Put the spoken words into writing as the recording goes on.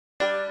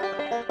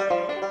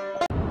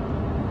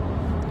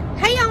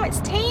it's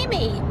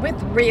Tammy with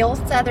Real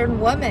Southern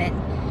Woman.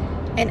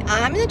 And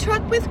I'm in the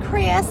truck with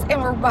Chris,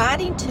 and we're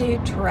riding to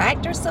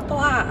Tractor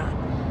Supply.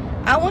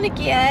 I want to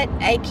get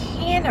a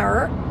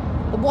canner,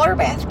 a water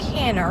bath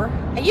canner.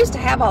 I used to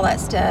have all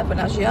that stuff when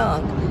I was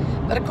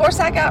young, but of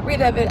course I got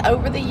rid of it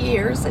over the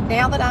years, and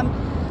now that I'm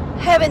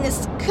having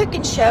this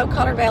cooking show,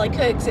 Collar Valley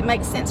Cooks, it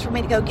makes sense for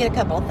me to go get a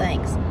couple of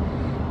things.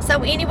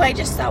 So anyway,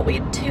 just thought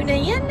we'd tune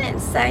in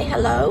and say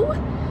hello,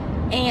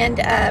 and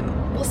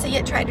we'll see you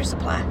at Tractor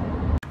Supply.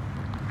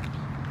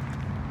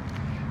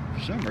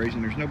 For some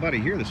reason, there's nobody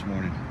here this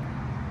morning.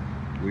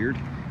 Weird.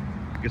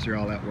 I guess they're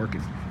all out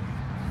working.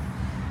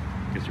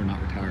 Guess they're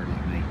not retired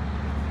like me.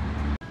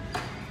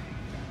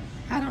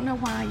 I don't know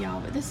why, y'all,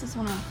 but this is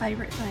one of my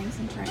favorite things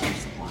in Tractor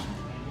Supply.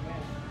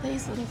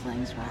 These little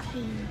things right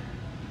here.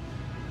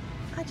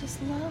 I just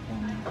love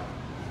them.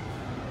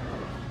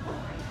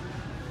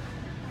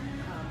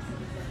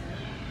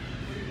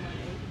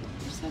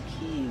 They're so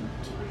cute.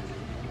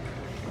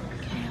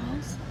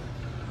 Cows.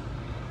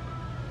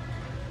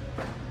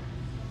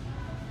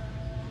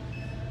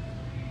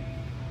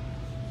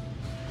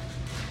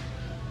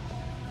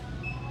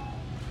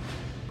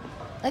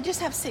 They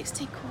just have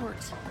 16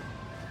 quarts.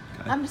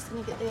 Okay. I'm just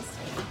gonna get this.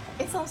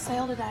 It's on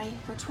sale today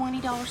for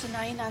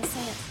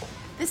 $20.99.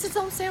 This is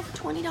on sale for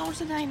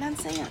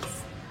 $20.99.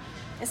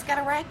 It's got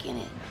a rack in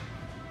it.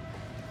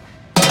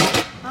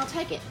 I'll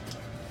take it.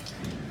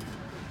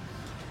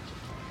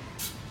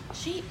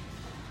 Cheap.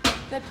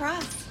 Good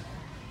price.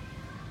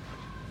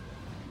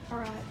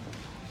 Alright.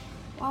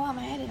 While I'm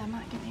at it, I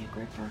might get me a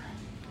gripper.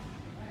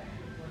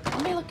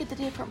 Let me look at the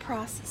different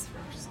prices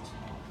first.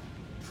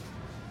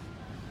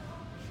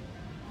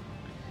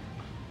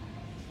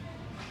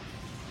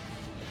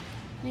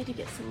 Need to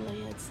get some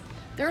lids.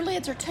 Their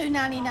lids are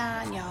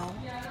 $2.99, y'all.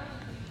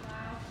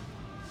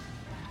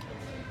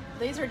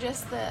 These are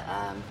just the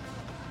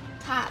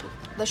tight,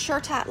 the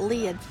sure-tight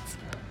lids.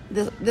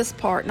 This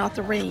part, not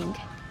the ring.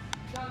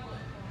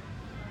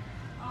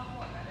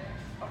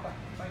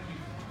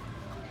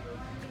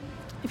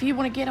 If you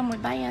want to get them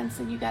with bands,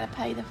 then you got to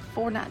pay the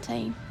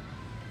 $4.19.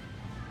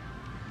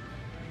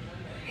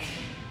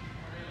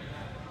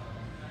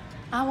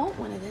 I want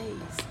one of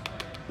these.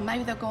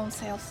 Maybe they'll go on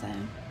sale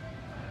soon.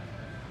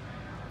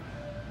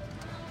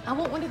 I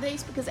want one of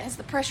these because it has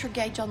the pressure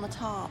gauge on the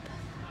top.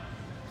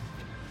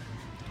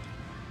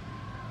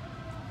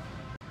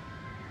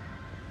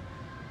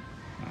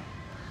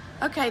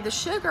 Okay, the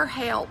sugar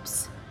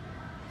helps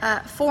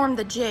form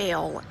the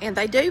gel, and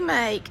they do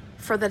make,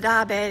 for the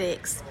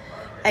diabetics,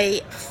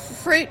 a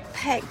fruit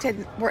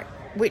pectin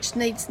which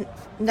needs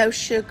no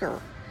sugar.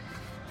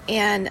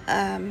 And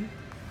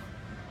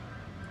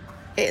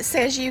it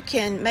says you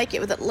can make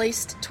it with at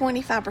least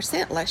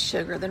 25% less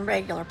sugar than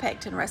regular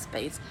pectin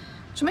recipes,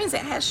 which means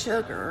it has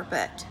sugar.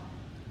 But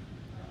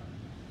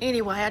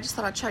anyway, I just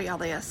thought I'd show y'all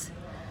this.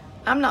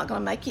 I'm not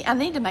gonna make it. I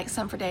need to make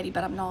some for Daddy,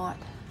 but I'm not.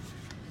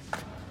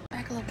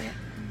 Back a little bit.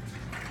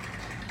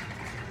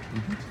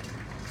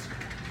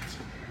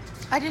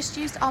 I just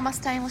used all my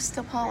stainless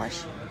steel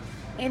polish,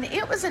 and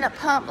it was in a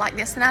pump like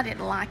this, and I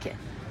didn't like it.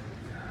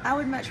 I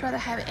would much rather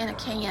have it in a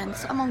can,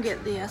 so I'm gonna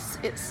get this.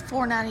 It's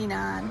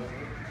 $4.99.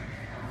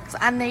 So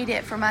I need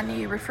it for my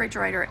new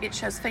refrigerator. It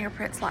shows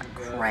fingerprints like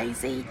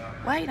crazy.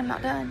 Wait, I'm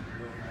not done.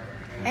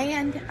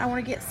 And I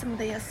want to get some of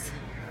this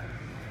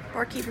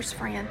Barkeeper's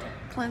Friend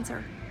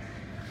cleanser.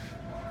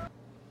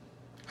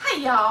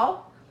 Hey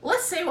y'all,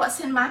 let's see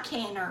what's in my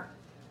canner.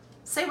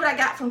 See what I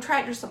got from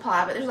Tractor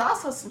Supply, but there's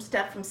also some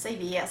stuff from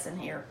CVS in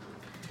here.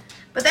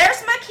 But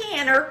there's my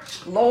canner.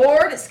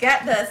 Lord, it's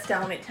got dust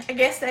on it. I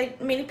guess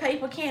many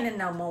people canning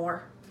no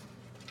more.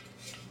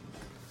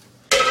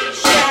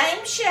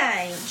 Shame,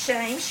 shame,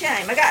 shame,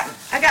 shame.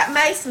 I got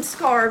May some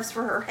scarves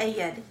for her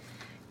head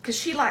because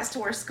she likes to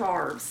wear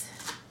scarves.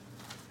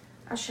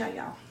 I'll show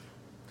y'all.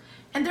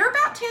 And they're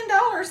about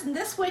 $10, and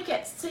this week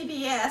at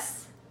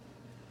CVS,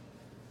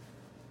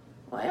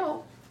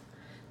 well,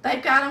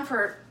 they've got them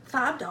for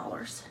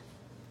 $5.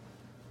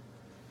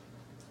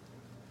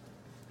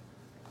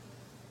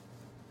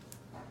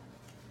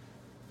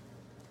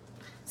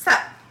 So,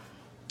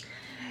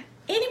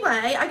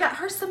 anyway, I got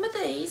her some of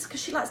these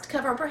because she likes to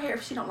cover up her hair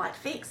if she don't like to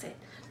fix it.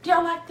 Do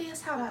y'all like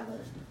this? How do I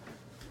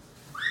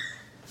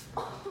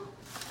look?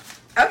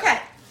 Okay,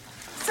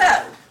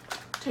 so,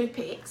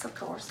 toothpicks, of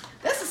course.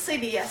 This is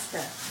CVS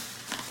stuff.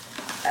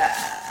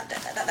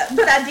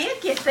 But I did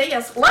get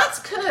this. Let's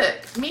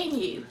Cook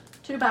menu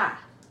to buy.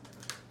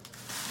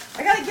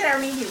 I gotta get our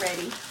menu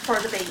ready for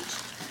the beach.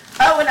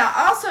 Oh, and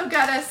I also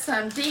got us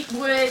some Deep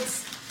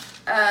Woods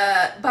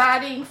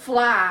biting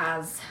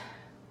flies.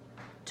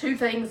 2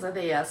 things of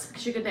this,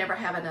 because you could never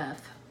have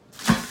enough.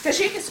 Because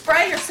you can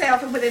spray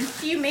yourself, and within a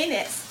few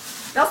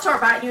minutes, they'll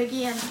start biting you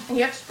again, and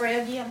you have to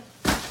spray again.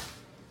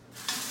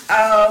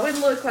 Oh, and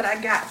look what I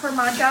got for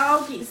my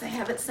doggies. They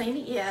haven't seen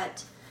it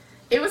yet.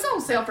 It was on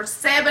sale for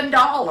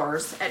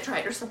 $7 at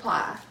Tractor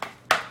Supply.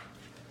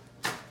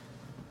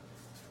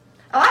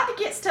 I like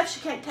to get stuff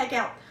she can't take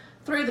out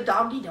through the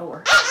doggy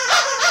door.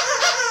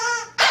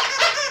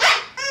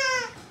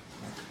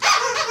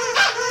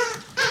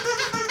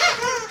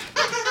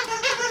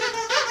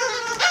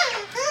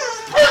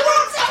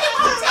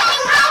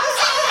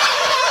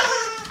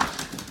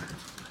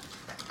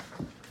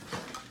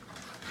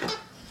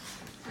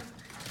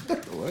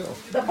 well.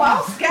 The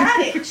boss got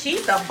it.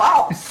 She's the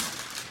boss.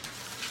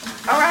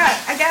 All right,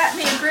 I got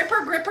me a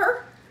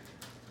gripper,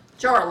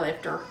 jar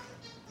lifter.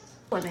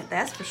 Limit,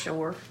 that's for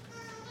sure.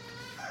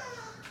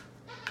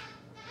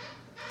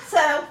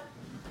 So,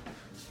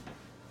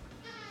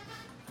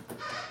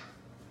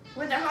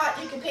 when they're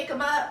hot, you can pick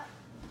them up.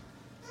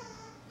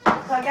 So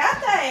I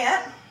got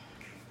that.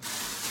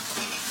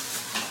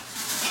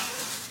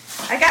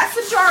 I got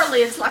some jar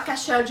lids, like I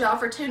showed y'all,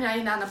 for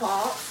 $2.99 a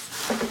box.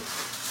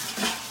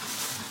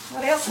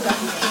 What else did I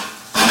get?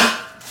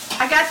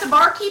 I got the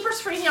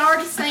barkeeper's friend, you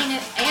already seen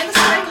it, and the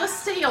stainless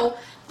steel.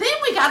 Then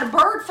we got a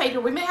bird feeder.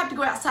 We may have to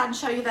go outside and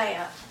show you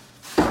that.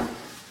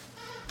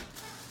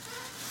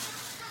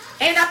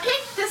 And I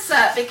picked this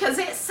up because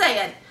it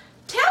said,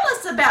 tell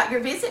us about your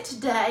visit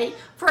today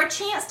for a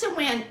chance to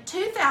win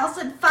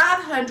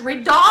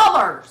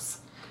 $2,500.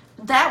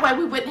 That way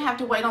we wouldn't have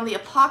to wait on the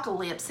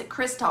apocalypse that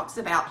Chris talks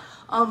about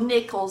on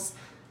Nickel's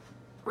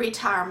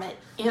retirement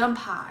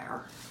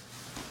empire.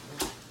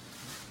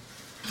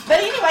 But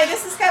anyway,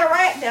 this has got a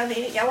rack down in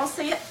it. Y'all want to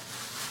see it?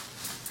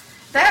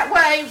 That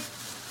way,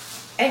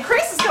 and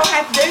Chris is going to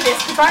have to do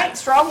this because I ain't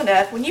strong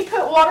enough. When you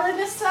put water in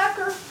this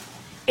sucker,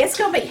 it's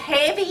going to be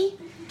heavy.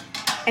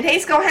 And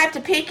he's going to have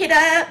to pick it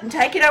up and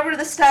take it over to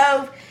the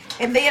stove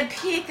and then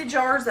pick the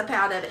jars up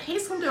out of it.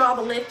 He's going to do all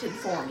the lifting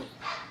for me.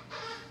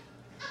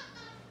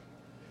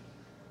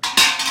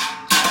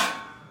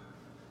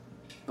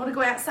 Want to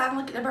go outside and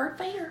look at the bird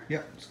feeder?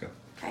 Yep, let's go.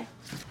 Okay.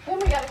 Then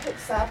we got to cook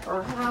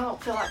supper, and I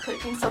don't feel like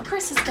cooking, so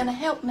Chris is going to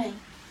help me.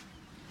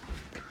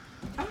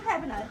 I'm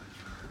having a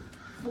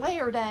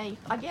flare day,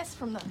 I guess,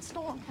 from the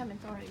storm coming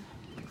through.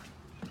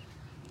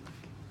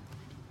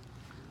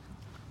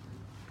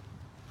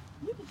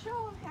 You can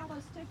show them how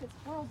those stupid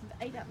squirrels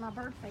have ate up my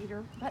bird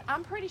feeder, but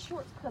I'm pretty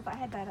sure it's because I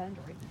had that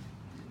under it.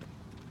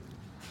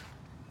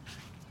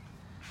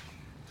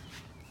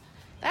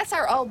 That's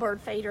our old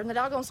bird feeder, and the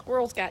doggone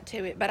squirrels got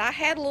to it. But I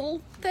had a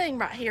little thing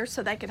right here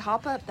so they could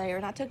hop up there,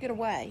 and I took it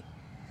away.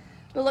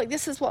 But look,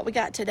 this is what we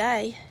got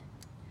today.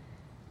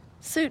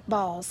 Soot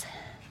balls.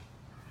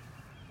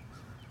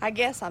 I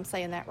guess I'm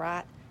saying that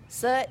right.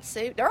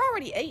 Soot. They're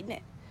already eating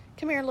it.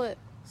 Come here and look.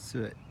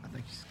 Soot. I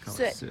think you call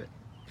Soot. it soot.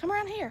 Come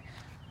around here.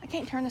 I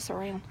can't turn this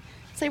around.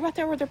 See right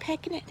there where they're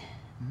pecking it?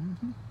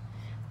 Mm-hmm.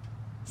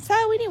 So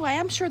anyway,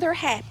 I'm sure they're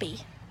happy.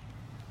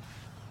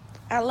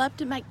 I love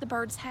to make the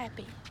birds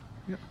happy.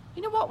 Yep.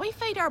 You know what? We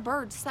feed our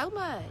birds so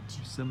much.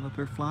 There's some up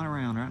there flying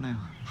around right now.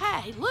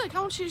 Hey, look,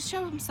 I want you to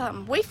show them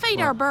something. We feed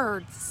What? our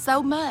birds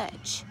so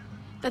much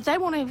that they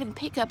won't even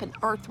pick up an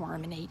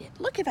earthworm and eat it.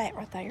 Look at that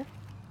right there.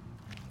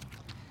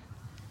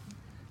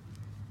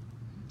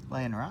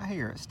 Laying right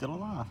here. It's still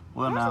alive.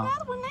 Well, There's now.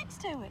 another one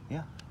next to it.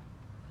 Yeah.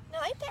 No,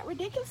 ain't that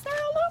ridiculous? They're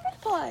all over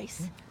the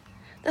place. Yeah.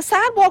 The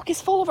sidewalk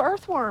is full of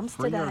earthworms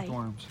Free today.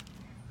 earthworms.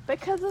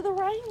 Because of the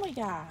rain we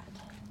got.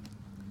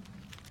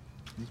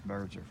 These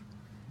birds are.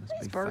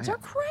 These birds are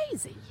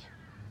crazy.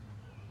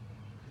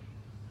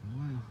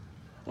 Well.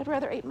 They'd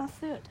rather eat my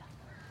soot.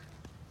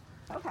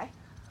 Okay.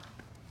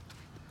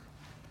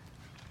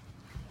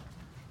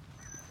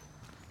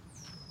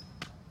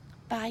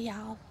 Bye,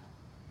 y'all.